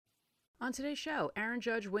On today's show, Aaron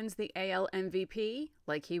Judge wins the AL MVP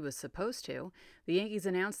like he was supposed to. The Yankees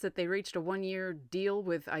announced that they reached a one-year deal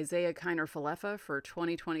with Isiah Kiner-Falefa for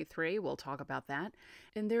 2023. We'll talk about that.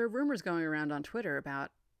 And there are rumors going around on Twitter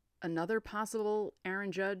about another possible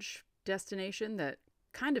Aaron Judge destination that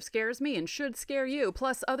kind of scares me and should scare you,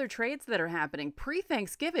 plus other trades that are happening.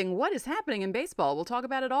 Pre-Thanksgiving, what is happening in baseball? We'll talk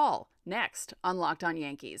about it all next on Locked On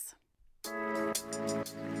Yankees.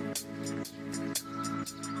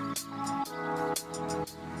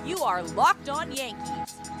 You are Locked On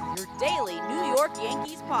Yankees, your daily New York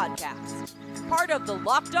Yankees podcast. Part of the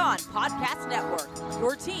Locked On Podcast Network,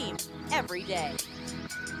 your team every day.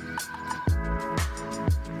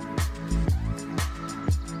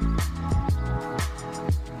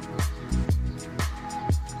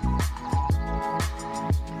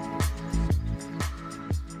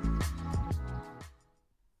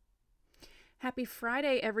 Happy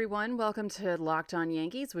Friday, everyone. Welcome to Locked On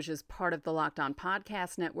Yankees, which is part of the Locked On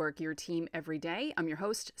Podcast Network, your team every day. I'm your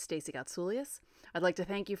host, Stacey Gotsoulias. I'd like to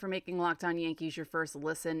thank you for making Locked On Yankees your first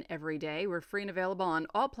listen every day. We're free and available on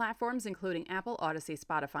all platforms, including Apple, Odyssey,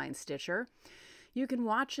 Spotify, and Stitcher. You can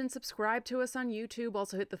watch and subscribe to us on YouTube.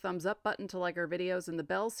 Also hit the thumbs up button to like our videos and the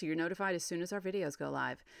bell so you're notified as soon as our videos go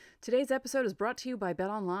live. Today's episode is brought to you by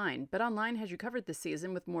BetOnline. BetOnline has you covered this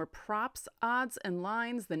season with more props, odds, and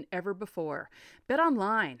lines than ever before.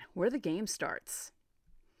 BetOnline, where the game starts.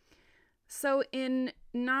 So in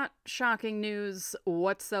not shocking news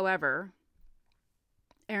whatsoever,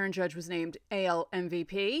 Aaron Judge was named AL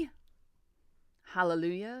MVP.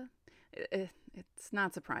 Hallelujah. It's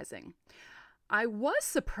not surprising. I was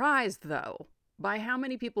surprised, though, by how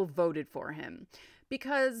many people voted for him,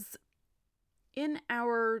 because in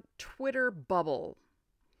our Twitter bubble,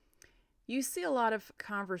 you see a lot of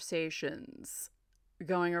conversations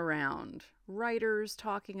going around, writers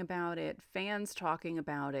talking about it, fans talking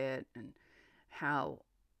about it, and how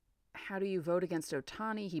do you vote against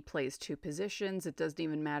Ohtani? He plays two positions. It doesn't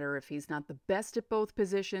even matter if he's not the best at both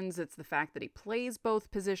positions. It's the fact that he plays both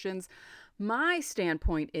positions. My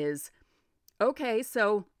standpoint is, okay,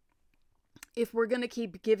 so if we're going to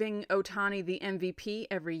keep giving Ohtani the MVP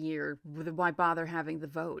every year, why bother having the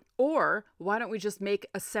vote? Or why don't we just make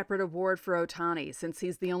a separate award for Ohtani since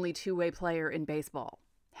he's the only two-way player in baseball?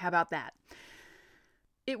 How about that?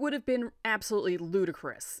 It would have been absolutely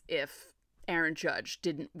ludicrous if Aaron Judge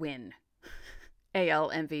didn't win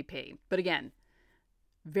AL MVP. But again,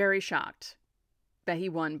 very shocked that he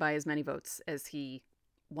won by as many votes as he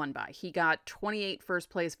won by. He got 28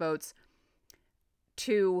 first-place votes.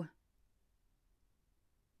 Two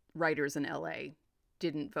writers in LA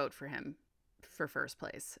didn't vote for him for first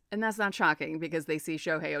place. And that's not shocking because they see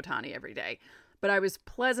Shohei Ohtani every day. But I was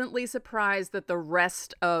pleasantly surprised that the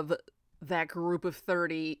rest of that group of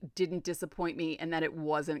 30 didn't disappoint me and that it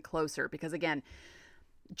wasn't closer. Because again,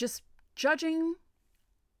 just judging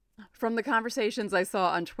from the conversations I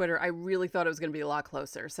saw on Twitter, I really thought it was going to be a lot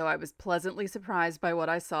closer. So I was pleasantly surprised by what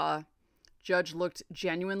I saw. Judge looked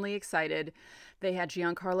genuinely excited. They had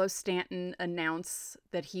Giancarlo Stanton announce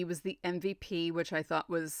that he was the MVP, which I thought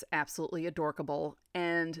was absolutely adorkable.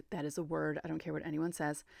 And that is a word. I don't care what anyone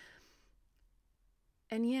says.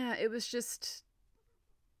 And yeah, it was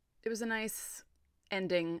a nice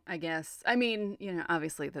ending, I guess. I mean,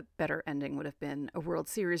 obviously the better ending would have been a World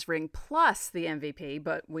Series ring plus the MVP,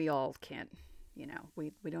 but we all can't,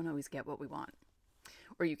 we don't always get what we want.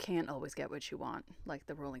 Or you can't always get what you want, like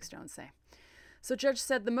the Rolling Stones say. So Judge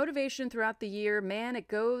said, the motivation throughout the year, man, it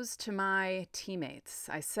goes to my teammates.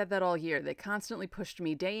 I said that all year. They constantly pushed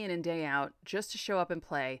me day in and day out just to show up and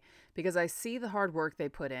play because I see the hard work they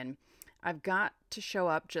put in. I've got to show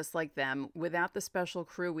up just like them. Without the special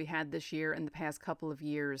crew we had this year and the past couple of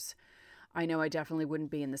years, I know I definitely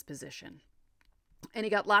wouldn't be in this position. And he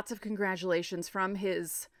got lots of congratulations from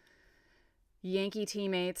his Yankee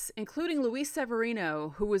teammates, including Luis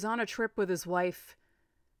Severino, who was on a trip with his wife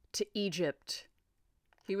to Egypt.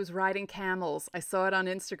 He was riding camels. I saw it on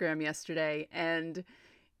Instagram yesterday, and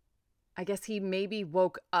I guess he maybe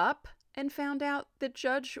woke up and found out that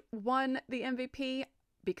Judge won the MVP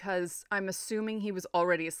because I'm assuming he was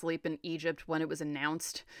already asleep in Egypt when it was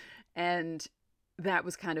announced, and that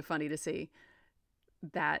was kind of funny to see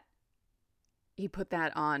that he put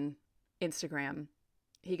that on Instagram.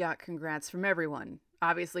 He got congrats from everyone.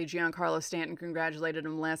 Obviously, Giancarlo Stanton congratulated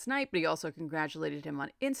him last night, but he also congratulated him on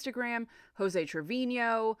Instagram. Jose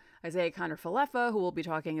Trevino, Isiah Kiner-Falefa, who we'll be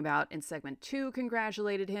talking about in segment 2,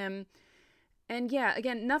 congratulated him. And yeah,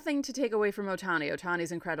 again, nothing to take away from Ohtani.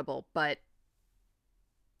 Ohtani's incredible, but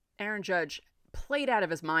Aaron Judge played out of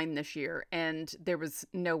his mind this year, and there was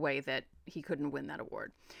no way that he couldn't win that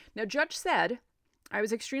award. Now, Judge said I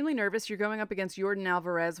was extremely nervous. You're going up against Yordan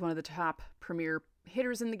Alvarez, one of the top premier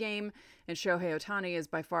hitters in the game, and Shohei Ohtani is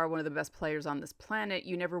by far one of the best players on this planet.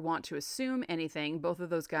 You never want to assume anything. Both of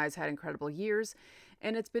those guys had incredible years,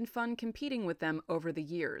 and it's been fun competing with them over the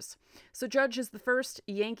years. So Judge is the first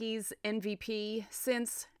Yankees MVP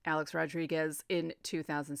since Alex Rodriguez in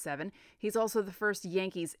 2007. He's also the first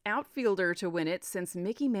Yankees outfielder to win it since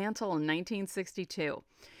Mickey Mantle in 1962.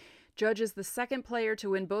 Judge is the second player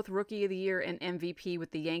to win both Rookie of the Year and MVP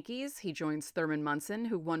with the Yankees. He joins Thurman Munson,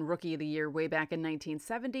 who won Rookie of the Year way back in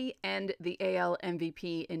 1970 and the AL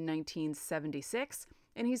MVP in 1976.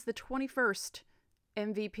 And he's the 21st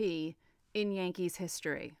MVP in Yankees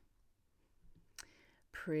history.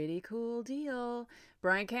 Pretty cool deal.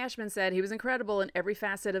 Brian Cashman said he was incredible in every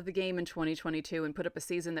facet of the game in 2022 and put up a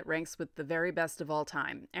season that ranks with the very best of all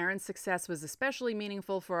time. Aaron's success was especially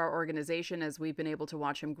meaningful for our organization as we've been able to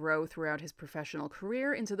watch him grow throughout his professional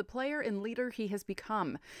career into the player and leader he has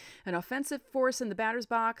become. An offensive force in the batter's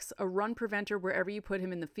box, a run preventer wherever you put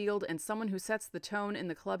him in the field, and someone who sets the tone in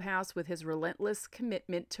the clubhouse with his relentless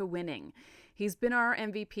commitment to winning. He's been our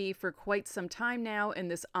MVP for quite some time now, and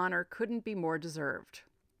this honor couldn't be more deserved.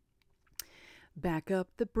 Back up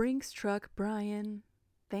the Brinks truck, Brian.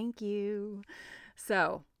 Thank you.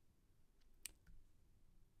 So,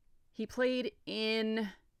 he played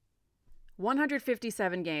in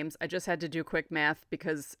 157 games. I just had to do quick math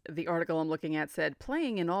because the article I'm looking at said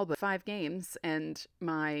playing in all but 5 games, and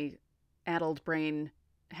my addled brain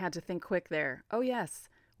had to think quick there. Oh, yes.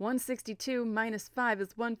 162 minus 5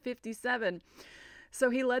 is 157. So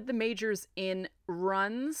he led the majors in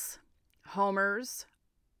runs, homers,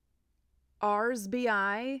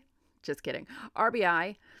 RBI, just kidding,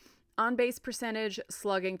 RBI, on-base percentage,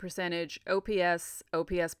 slugging percentage, OPS,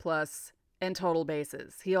 OPS plus, and total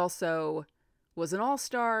bases. He also was an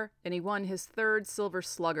all-star, and he won his 3rd Silver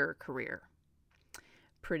Slugger career.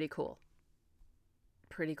 Pretty cool.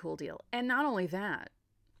 Pretty cool deal. And not only that,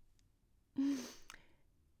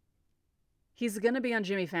 he's going to be on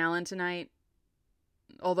Jimmy Fallon tonight.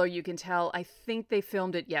 Although you can tell, I think they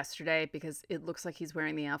filmed it yesterday because it looks like he's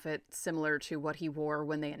wearing the outfit similar to what he wore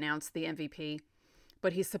when they announced the MVP.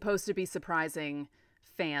 But he's supposed to be surprising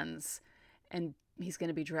fans, and he's going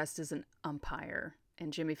to be dressed as an umpire.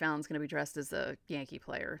 And Jimmy Fallon's going to be dressed as a Yankee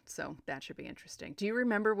player, so that should be interesting. Do you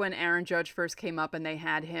remember when Aaron Judge first came up and they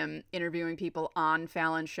had him interviewing people on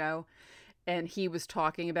Fallon's show? And he was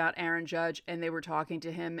talking about Aaron Judge, and they were talking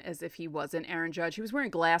to him as if he wasn't Aaron Judge. He was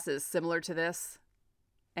wearing glasses similar to this.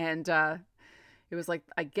 And it was like,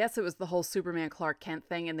 I guess it was the whole Superman Clark Kent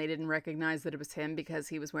thing, and they didn't recognize that it was him because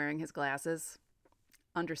he was wearing his glasses.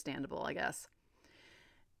 Understandable, I guess.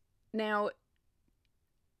 Now,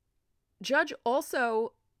 Judge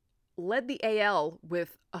also led the AL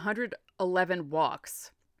with 111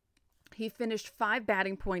 walks. He finished 5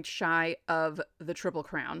 batting points shy of the Triple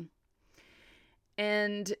Crown.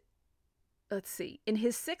 And let's see, in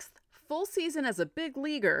his 6th full season as a big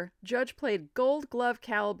leaguer, Judge played Gold Glove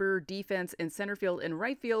caliber defense in center field and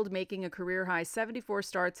right field, making a career-high 74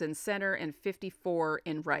 starts in center and 54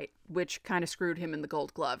 in right, which kind of screwed him in the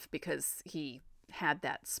Gold Glove because he had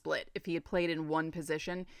that split. If he had played in one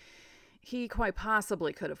position, he quite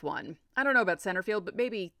possibly could have won. I don't know about center field, but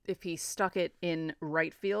maybe if he stuck it in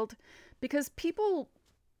right field, because people,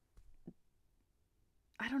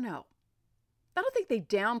 I don't know. I don't think they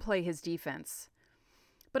downplay his defense.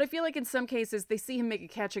 But I feel like in some cases, they see him make a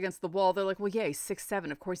catch against the wall. They're like, well, yeah, he's 6'7".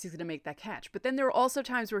 Of course he's going to make that catch. But then there are also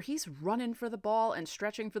times where he's running for the ball and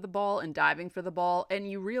stretching for the ball and diving for the ball. And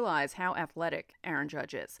you realize how athletic Aaron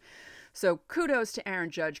Judge is. So kudos to Aaron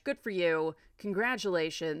Judge. Good for you.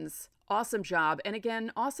 Congratulations. Awesome job. And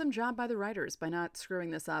again, awesome job by the writers by not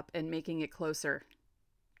screwing this up and making it closer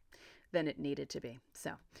than it needed to be.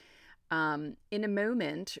 So in a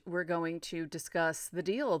moment, we're going to discuss the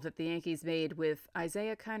deal that the Yankees made with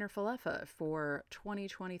Isiah Kiner-Falefa for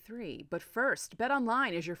 2023. But first,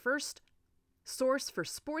 BetOnline is your first source for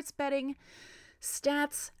sports betting,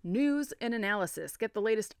 stats, news, and analysis. Get the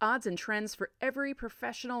latest odds and trends for every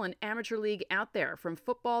professional and amateur league out there, from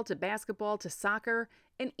football to basketball to soccer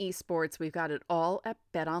and esports. We've got it all at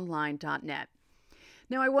betonline.net.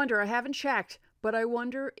 Now, I haven't checked, but I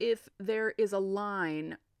wonder if there is a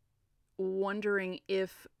line wondering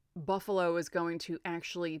if Buffalo is going to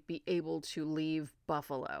actually be able to leave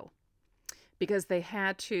Buffalo, because they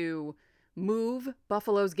had to move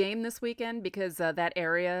Buffalo's game this weekend because that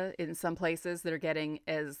area, in some places, they're getting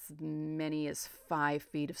as many as 5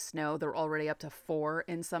 feet of snow. They're already up to 4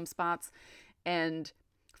 in some spots. And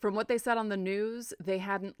from what they said on the news, they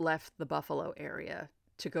hadn't left the Buffalo area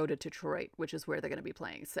to go to Detroit, which is where they're going to be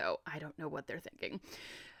playing. So I don't know what they're thinking.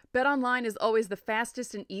 BetOnline is always the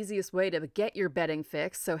fastest and easiest way to get your betting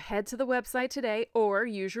fix, so head to the website today or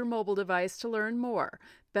use your mobile device to learn more.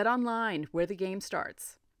 BetOnline, where the game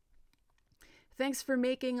starts. Thanks for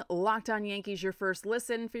making Locked On Yankees your first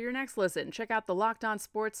listen. For your next listen, check out the Locked On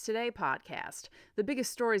Sports Today podcast. The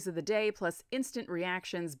biggest stories of the day, plus instant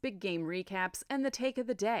reactions, big game recaps, and the take of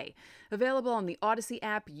the day. Available on the Odyssey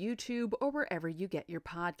app, YouTube, or wherever you get your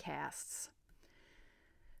podcasts.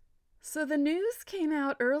 So the news came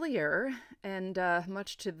out earlier, and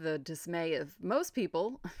much to the dismay of most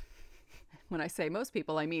people, when I say most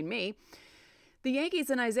people, I mean me, the Yankees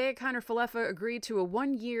and Isiah Kiner-Falefa agreed to a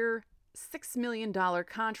 1-year, $6 million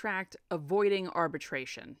contract avoiding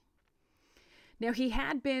arbitration. Now, he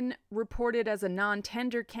had been reported as a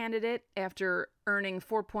non-tender candidate after earning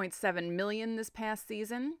 $4.7 million this past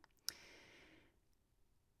season.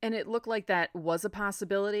 And it looked like that was a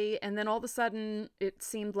possibility. And then all of a sudden, it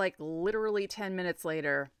seemed like literally 10 minutes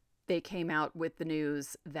later, they came out with the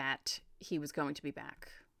news that he was going to be back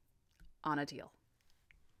on a deal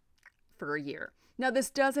for a year. Now, this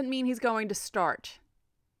doesn't mean he's going to start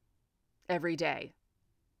every day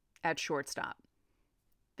at shortstop.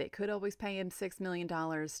 They could always pay him $6 million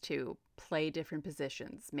to play different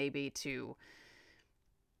positions, maybe to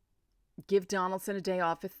give Donaldson a day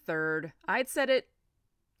off at third. I'd said it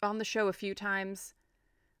on the show a few times.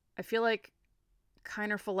 I feel like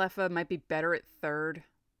Kiner-Falefa might be better at third,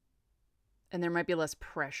 and there might be less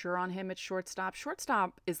pressure on him at shortstop.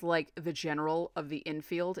 Shortstop is like the general of the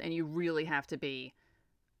infield, and you really have to be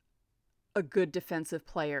a good defensive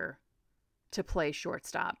player to play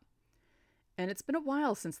shortstop. And it's been a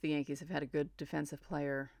while since the Yankees have had a good defensive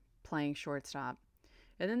player playing shortstop.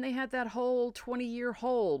 And then they had that whole 20-year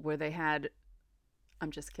hole where they had...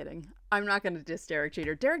 I'm just kidding. I'm not going to diss Derek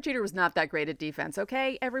Jeter. Derek Jeter was not that great at defense,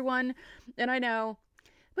 okay, everyone? And I know.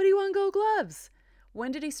 But he won Gold Gloves.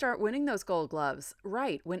 When did he start winning those Gold Gloves?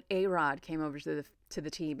 Right, when A-Rod came over to the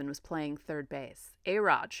team and was playing third base.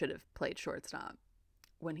 A-Rod should have played shortstop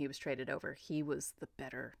when he was traded over. He was the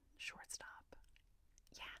better shortstop.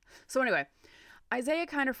 So anyway, Isiah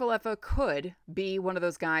Kiner-Falefa could be one of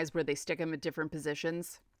those guys where they stick him at different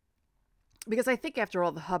positions. Because I think after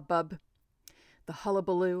all the hubbub, the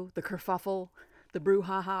hullabaloo, the kerfuffle, the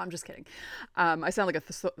brouhaha, I'm just kidding. I sound like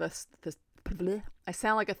I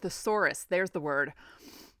sound like a thesaurus. There's the word.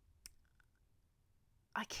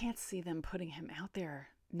 I can't see them putting him out there.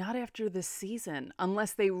 Not after this season,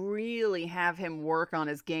 unless they really have him work on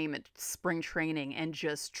his game at spring training and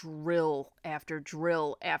just drill after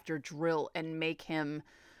drill after drill and make him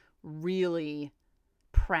really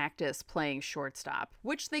practice playing shortstop,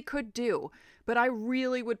 which they could do. But I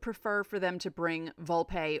really would prefer for them to bring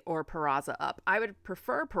Volpe or Peraza up. I would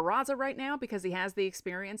prefer Peraza right now because he has the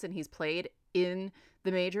experience and he's played in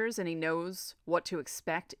the majors and he knows what to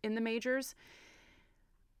expect in the majors.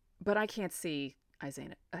 But I can't see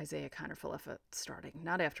Isiah Kiner-Falefa starting,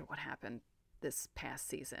 not after what happened this past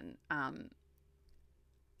season. I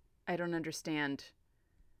don't understand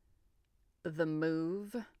the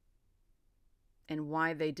move and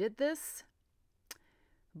why they did this,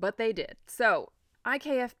 but they did. So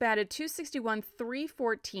IKF batted .261,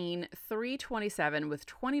 .314, .327 with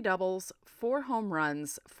 20 doubles, 4 home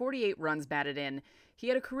runs, 48 runs batted in. He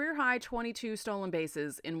had a career-high 22 stolen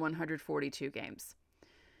bases in 142 games.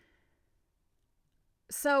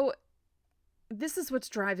 So this is what's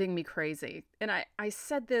driving me crazy. And I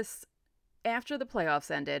said this after the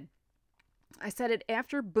playoffs ended. I said it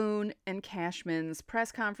after Boone and Cashman's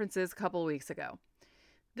press conferences a couple weeks ago.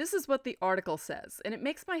 This is what the article says, and it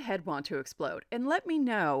makes my head want to explode. And let me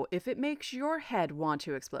know if it makes your head want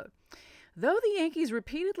to explode. Though the Yankees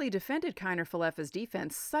repeatedly defended Kiner-Falefa's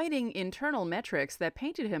defense, citing internal metrics that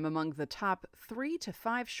painted him among the top 3 to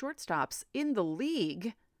 5 shortstops in the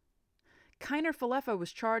league, Kiner-Falefa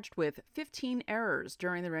was charged with 15 errors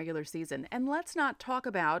during the regular season. And we will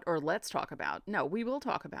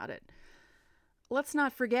talk about it. Let's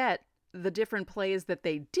not forget the different plays that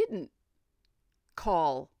they didn't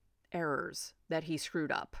call errors that he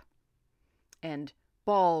screwed up. And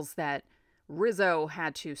balls that Rizzo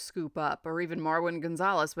had to scoop up, or even Marwin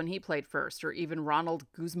Gonzalez when he played first, or even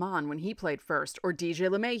Ronald Guzman when he played first, or DJ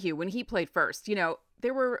LeMahieu when he played first. You know,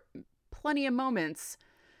 there were plenty of moments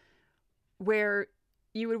where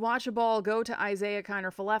you would watch a ball go to Isiah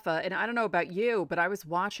Kiner-Falefa, and I don't know about you, but I was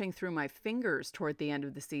watching through my fingers toward the end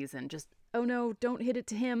of the season. Just, oh no, don't hit it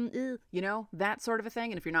to him, you know, that sort of a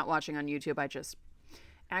thing. And if you're not watching on YouTube, I just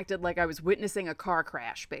acted like I was witnessing a car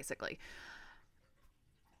crash, basically.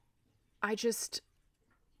 I don't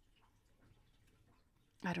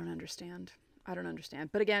understand.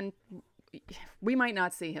 But again, we might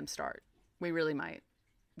not see him start. We really might.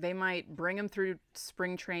 They might bring him through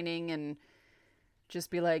spring training and just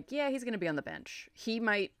be like, yeah, he's going to be on the bench.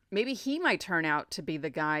 Maybe he might turn out to be the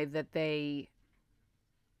guy that they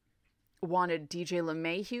wanted DJ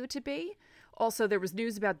LeMahieu to be. Also, there was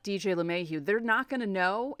news about DJ LeMahieu. They're not going to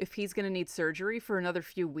know if he's going to need surgery for another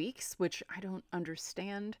few weeks, which I don't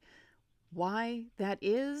understand why that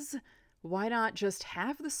is. Why not just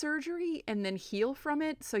have the surgery and then heal from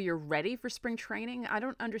it so you're ready for spring training? I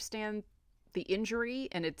don't understand the injury,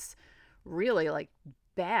 and it's really like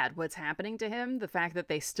bad what's happening to him. The fact that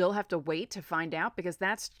they still have to wait to find out, because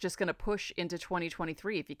that's just going to push into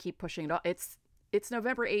 2023 if you keep pushing it off. It's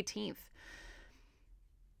November 18th.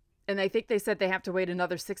 And I think they said they have to wait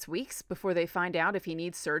another 6 weeks before they find out if he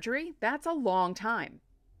needs surgery. That's a long time.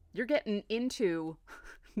 You're getting into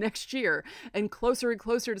next year and closer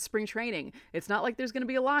to spring training. It's not like there's going to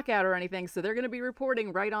be a lockout or anything, so they're going to be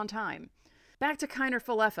reporting right on time. Back to Kiner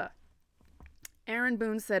Falefa. Aaron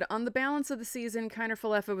Boone said, on the balance of the season, Kiner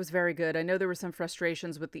Falefa was very good. I know there were some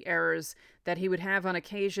frustrations with the errors that he would have on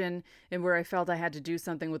occasion and where I felt I had to do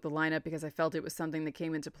something with the lineup because I felt it was something that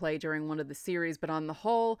came into play during one of the series. But on the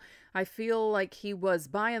whole, I feel like he was,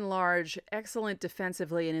 by and large, excellent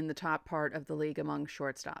defensively and in the top part of the league among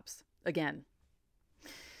shortstops. Again,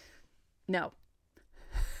 no.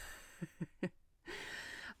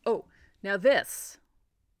 Oh, now this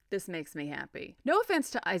makes me happy. No offense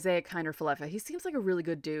to Isiah Kiner Falefa. He seems like a really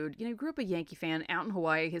good dude. You know, he grew up a Yankee fan out in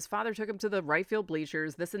Hawaii. His father took him to the right field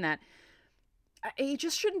bleachers, this and that. He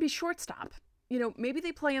just shouldn't be shortstop. You know, maybe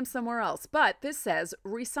they play him somewhere else. But this says,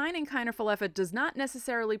 re-signing Kiner Falefa does not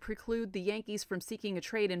necessarily preclude the Yankees from seeking a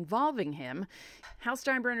trade involving him. Hal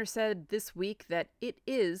Steinbrenner said this week that it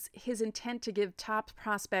is his intent to give top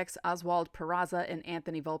prospects Oswald Peraza and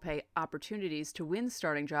Anthony Volpe opportunities to win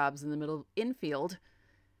starting jobs in the middle infield.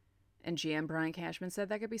 And GM Brian Cashman said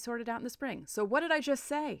that could be sorted out in the spring. So what did I just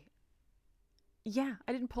say? Yeah,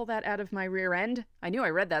 I didn't pull that out of my rear end. I knew I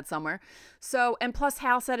read that somewhere. So, and plus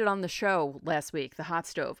Hal said it on the show last week, The Hot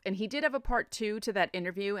Stove. And he did have a part 2 to that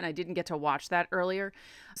interview, and I didn't get to watch that earlier.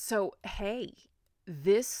 So, hey,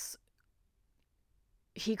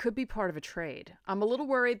 he could be part of a trade. I'm a little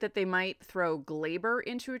worried that they might throw Glaber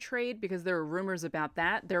into a trade because there are rumors about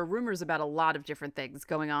that. There are rumors about a lot of different things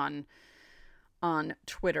going on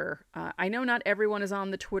Twitter. I know not everyone is on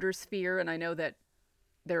the Twitter sphere, and I know that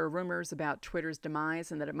there are rumors about Twitter's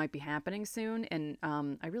demise and that it might be happening soon, and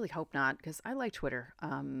I really hope not, because I like Twitter.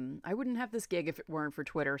 I wouldn't have this gig if it weren't for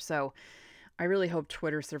Twitter, so I really hope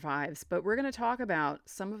Twitter survives. But we're going to talk about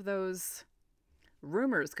some of those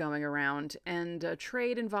rumors going around and a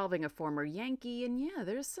trade involving a former Yankee, and yeah,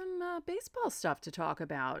 there's some baseball stuff to talk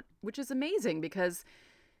about, which is amazing because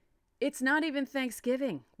it's not even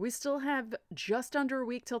Thanksgiving. We still have just under a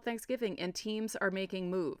week till Thanksgiving, and teams are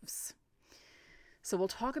making moves. So we'll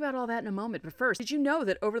talk about all that in a moment. But first, did you know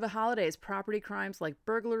that over the holidays, property crimes like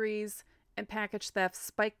burglaries and package theft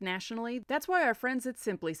spiked nationally? That's why our friends at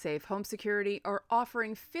SimpliSafe Home Security are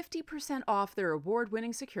offering 50% off their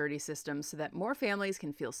award-winning security systems so that more families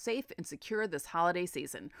can feel safe and secure this holiday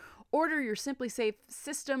season. Order your SimpliSafe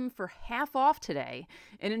system for half off today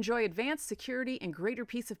and enjoy advanced security and greater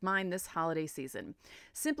peace of mind this holiday season.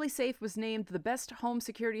 SimpliSafe was named the best home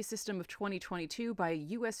security system of 2022 by a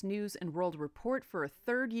U.S. News & World Report for a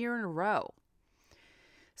third year in a row.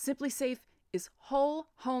 SimpliSafe is whole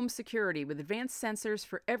home security with advanced sensors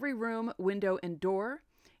for every room, window, and door,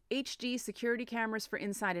 HD security cameras for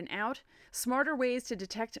inside and out, smarter ways to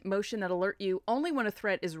detect motion that alert you only when a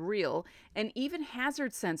threat is real, and even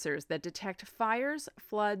hazard sensors that detect fires,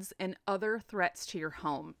 floods, and other threats to your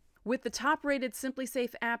home. With the top-rated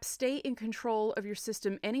SimpliSafe app, stay in control of your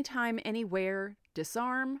system anytime, anywhere.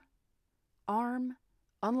 Disarm, arm,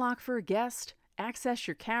 unlock for a guest, access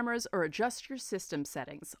your cameras, or adjust your system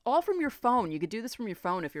settings. All from your phone. You could do this from your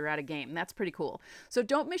phone if you're at a game. That's pretty cool. So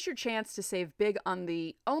don't miss your chance to save big on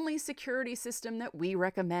the only security system that we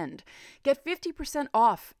recommend. Get 50%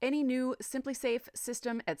 off any new SimpliSafe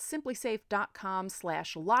system at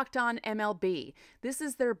simplisafe.com/lockedonmlb. This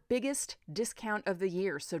is their biggest discount of the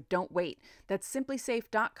year, so don't wait. That's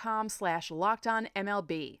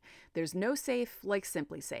simplisafe.com/lockedonmlb. There's no safe like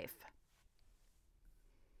SimpliSafe.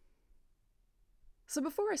 So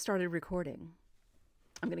before I started recording,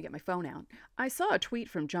 I'm going to get my phone out. I saw a tweet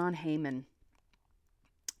from John Heyman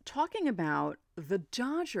talking about the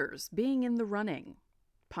Dodgers being in the running,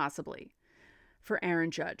 possibly, for Aaron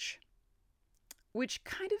Judge, which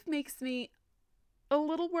kind of makes me a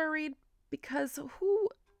little worried because who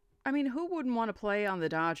wouldn't want to play on the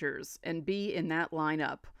Dodgers and be in that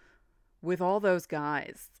lineup with all those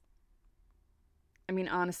guys? I mean,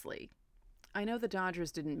 honestly, I know the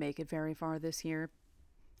Dodgers didn't make it very far this year.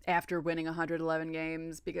 after winning 111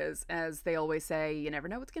 games, because as they always say, you never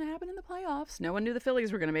know what's going to happen in the playoffs. No one knew the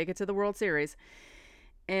Phillies were going to make it to the World Series.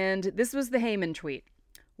 And this was the Heyman tweet.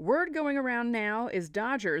 Word going around now is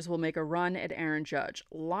Dodgers will make a run at Aaron Judge.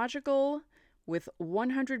 Logical, with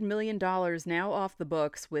 $100 million now off the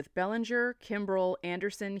books, with Bellinger, Kimbrel,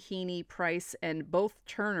 Anderson, Heaney, Price, and both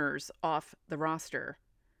Turners off the roster.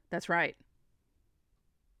 That's right.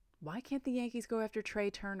 Why can't the Yankees go after Trey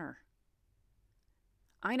Turner?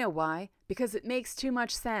 I know why. Because it makes too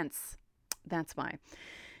much sense. That's why.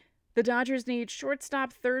 The Dodgers need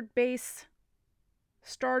shortstop, third base,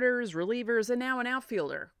 starters, relievers, and now an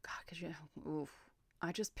outfielder. God,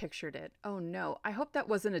 I just pictured it. Oh no. I hope that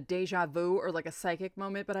wasn't a deja vu or like a psychic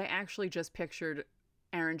moment, but I actually just pictured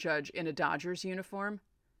Aaron Judge in a Dodgers uniform.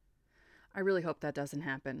 I really hope that doesn't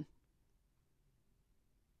happen.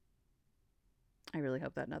 I really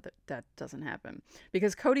hope that doesn't happen.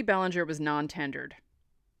 Because Cody Bellinger was non-tendered.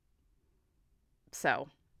 So,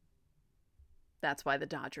 that's why the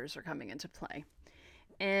Dodgers are coming into play.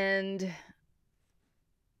 And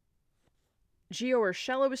Gio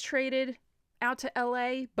Urshela was traded out to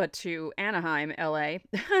LA, but to Anaheim, LA.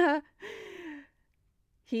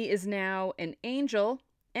 He is now an Angel,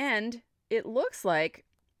 and it looks like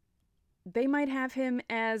they might have him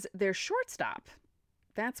as their shortstop.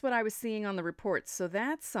 That's what I was seeing on the reports, so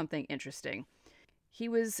that's something interesting. He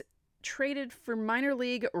was traded for minor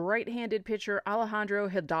league right-handed pitcher Alejandro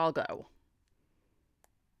Hidalgo.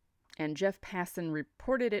 And Jeff Passan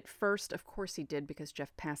reported it first. Of course he did, because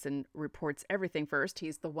Jeff Passan reports everything first.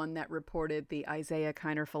 He's the one that reported the Isaiah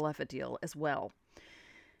Kiner-Falefa deal as well.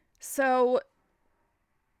 So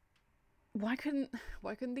why couldn't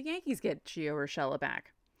the Yankees get Gio Urshela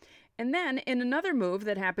back? And then in another move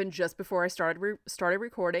that happened just before I started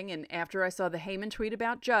recording, and after I saw the Heyman tweet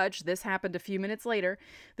about Judge, this happened a few minutes later,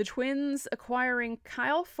 the Twins acquiring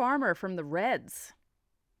Kyle Farmer from the Reds,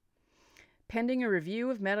 pending a review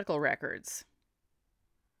of medical records.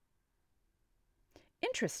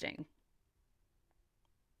 Interesting.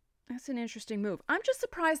 That's an interesting move. I'm just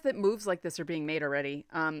surprised that moves like this are being made already.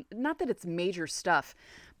 Not that it's major stuff,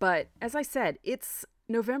 but as I said, it's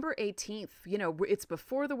November 18th. You know, it's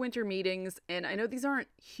before the winter meetings, and I know these aren't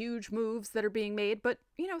huge moves that are being made, but,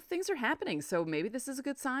 you know, things are happening. So maybe this is a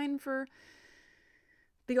good sign for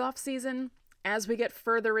the off season as we get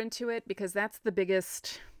further into it, because that's the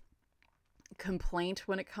biggest complaint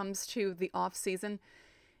when it comes to the off season.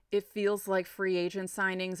 It feels like free agent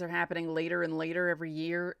signings are happening later and later every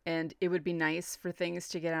year, and it would be nice for things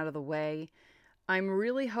to get out of the way. I'm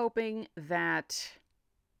really hoping that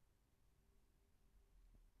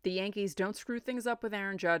the Yankees don't screw things up with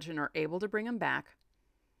Aaron Judge and are able to bring him back.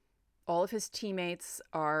 All of his teammates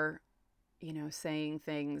are, you know, saying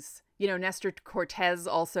things. You know, Nestor Cortez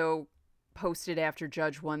also posted after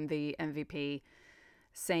Judge won the MVP,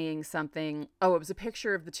 saying something. Oh, it was a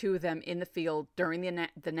picture of the two of them in the field during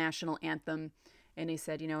the national anthem. And he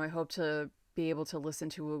said, you know, I hope to be able to listen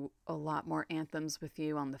to a lot more anthems with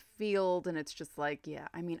you on the field. And it's just like, yeah,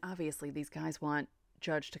 I mean, obviously these guys want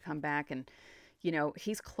Judge to come back, and, you know,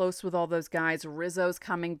 he's close with all those guys. Rizzo's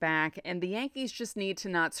coming back, and the Yankees just need to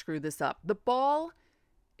not screw this up. The ball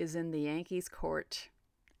is in the Yankees' court,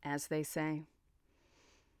 as they say.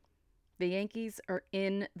 The Yankees are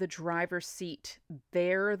in the driver's seat.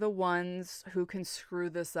 They're the ones who can screw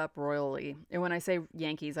this up royally. And when I say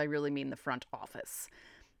Yankees, I really mean the front office.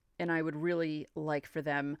 And I would really like for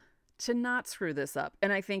them to not screw this up.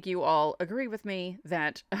 And I think you all agree with me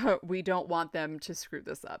that we don't want them to screw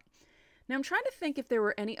this up. Now, I'm trying to think if there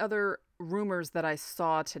were any other rumors that I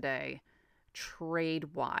saw today,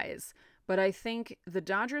 trade-wise. But I think the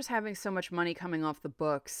Dodgers having so much money coming off the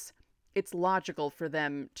books, it's logical for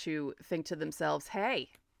them to think to themselves, hey,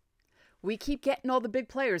 we keep getting all the big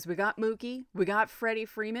players. We got Mookie. We got Freddie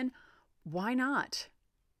Freeman. Why not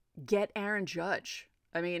get Aaron Judge?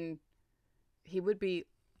 I mean, he would be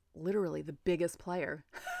literally the biggest player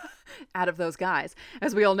out of those guys.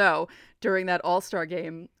 As we all know, during that All-Star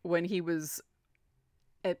game when he was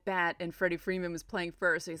at bat and Freddie Freeman was playing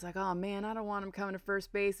first, he's like, oh man, I don't want him coming to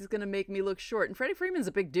first base. He's going to make me look short. And Freddie Freeman's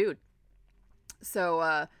a big dude. So,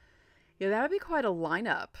 yeah, that would be quite a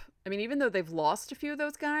lineup. I mean, even though they've lost a few of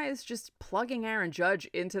those guys, just plugging Aaron Judge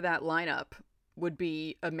into that lineup would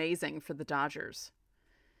be amazing for the Dodgers.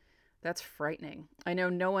 That's frightening. I know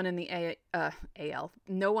no one in the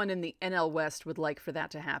no one in the NL West would like for that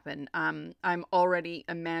to happen. I'm already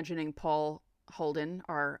imagining Paul Holden,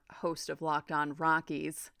 our host of Locked On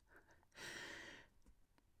Rockies,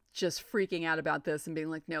 just freaking out about this and being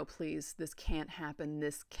like, no, please, this can't happen.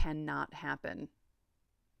 This cannot happen.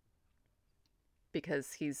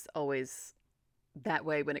 Because he's always that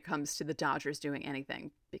way when it comes to the Dodgers doing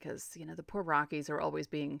anything, because, the poor Rockies are always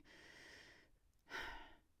being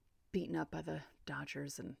beaten up by the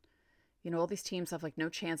Dodgers, and all these teams have like no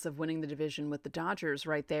chance of winning the division with the Dodgers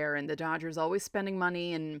right there, and the Dodgers always spending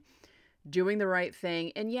money and doing the right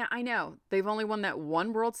thing. And yeah, I know they've only won that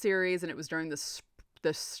one World Series, and it was during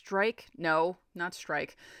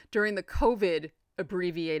during the COVID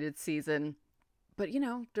abbreviated season. But,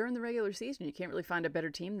 during the regular season, you can't really find a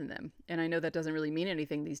better team than them. And I know that doesn't really mean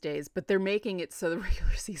anything these days, but they're making it so the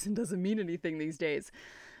regular season doesn't mean anything these days.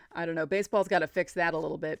 I don't know. Baseball's got to fix that a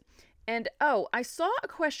little bit. And, I saw a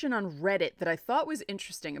question on Reddit that I thought was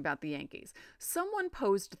interesting about the Yankees. Someone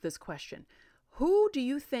posed this question. Who do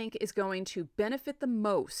you think is going to benefit the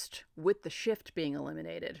most with the shift being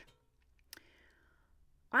eliminated?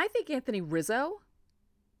 I think Anthony Rizzo.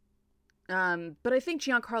 But I think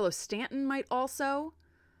Giancarlo Stanton might also,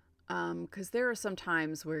 because there are some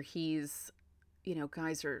times where he's,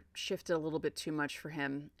 guys are shifted a little bit too much for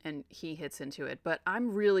him and he hits into it. But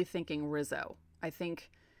I'm really thinking Rizzo. I think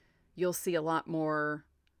you'll see a lot more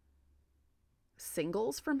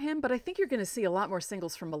singles from him, but I think you're going to see a lot more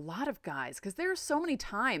singles from a lot of guys, because there are so many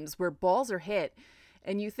times where balls are hit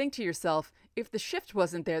and you think to yourself, if the shift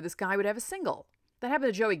wasn't there, this guy would have a single. That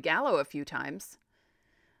happened to Joey Gallo a few times.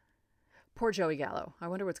 Poor Joey Gallo. I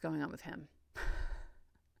wonder what's going on with him.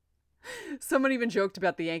 Someone even joked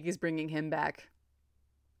about the Yankees bringing him back.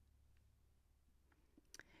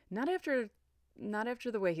 Not after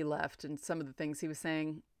the way he left and some of the things he was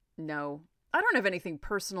saying. No. I don't have anything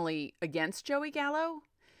personally against Joey Gallo.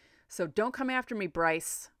 So don't come after me,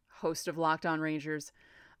 Bryce, host of Locked On Rangers.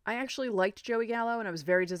 I actually liked Joey Gallo, and I was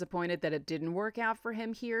very disappointed that it didn't work out for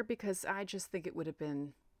him here, because I just think it would have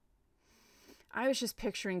been... I was just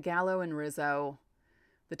picturing Gallo and Rizzo,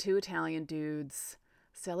 the two Italian dudes,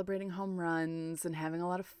 celebrating home runs and having a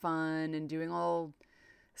lot of fun and doing all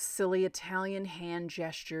silly Italian hand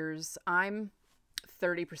gestures. I'm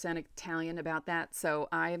 30% Italian about that, so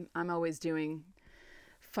I'm always doing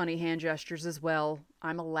funny hand gestures as well.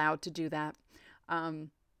 I'm allowed to do that.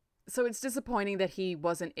 So it's disappointing that he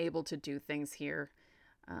wasn't able to do things here.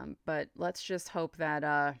 But let's just hope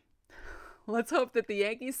that... Let's hope that the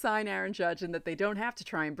Yankees sign Aaron Judge and that they don't have to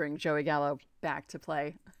try and bring Joey Gallo back to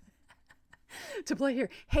play. to play here.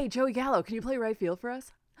 Hey, Joey Gallo, can you play right field for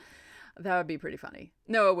us? That would be pretty funny.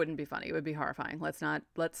 No, it wouldn't be funny. It would be horrifying. I'm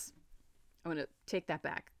going to take that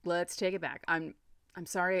back. Let's take it back. I'm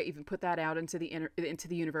sorry I even put that out into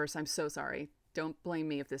the universe. I'm so sorry. Don't blame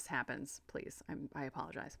me if this happens, please. I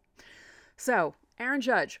apologize. So, Aaron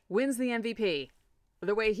Judge wins the MVP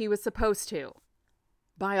the way he was supposed to.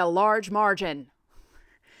 By a large margin.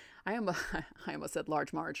 I almost said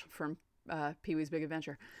large marge from Pee-wee's Big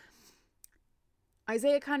Adventure.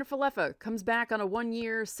 Isaiah Kiner-Falefa comes back on a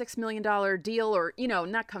 1-year, $6 million deal, or,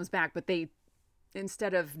 not comes back, but they,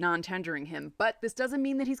 instead of non-tendering him. But this doesn't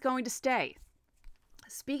mean that he's going to stay.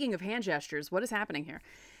 Speaking of hand gestures, what is happening here?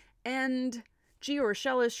 And Gio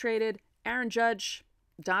Urshela is traded. Aaron Judge,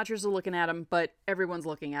 Dodgers are looking at him, but everyone's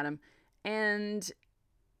looking at him. And,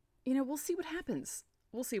 we'll see what happens.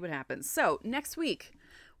 So, next week,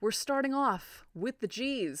 we're starting off with the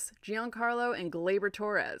G's, Giancarlo and Gleyber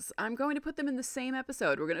Torres. I'm going to put them in the same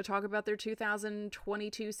episode. We're going to talk about their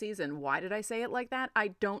 2022 season. Why did I say it like that? I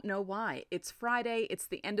don't know why. It's Friday, it's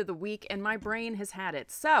the end of the week, and my brain has had it.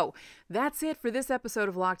 So, that's it for this episode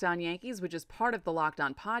of Locked On Yankees, which is part of the Locked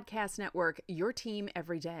On Podcast Network, your team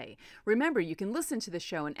every day. Remember, you can listen to the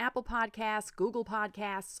show in Apple Podcasts, Google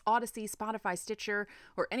Podcasts, Odyssey, Spotify, Stitcher,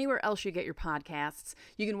 or anywhere else you get your podcasts.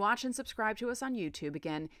 You can watch and subscribe to us on YouTube.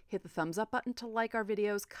 Again, hit the thumbs up button to like our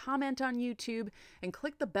videos, comment on YouTube, and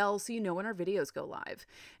click the bell so you know when our videos go live.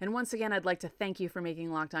 And once again, I'd like to thank you for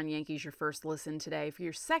making Locked On Yankees your first listen today. For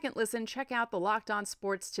your second listen, check out the Locked On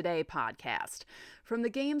Sports Today podcast. From the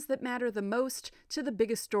games that matter the most to the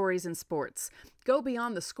biggest stories in sports. Go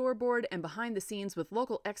beyond the scoreboard and behind the scenes with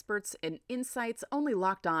local experts and insights only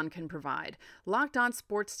Locked On can provide. Locked On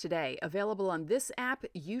Sports Today, available on this app,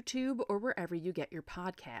 YouTube, or wherever you get your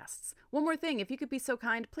podcasts. One more thing, if you could be so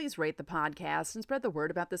kind, please rate the podcast and spread the word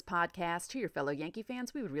about this podcast to your fellow Yankee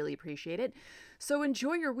fans. We would really appreciate it. So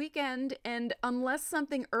enjoy your weekend, and unless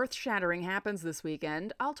something earth-shattering happens this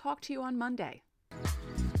weekend, I'll talk to you on Monday.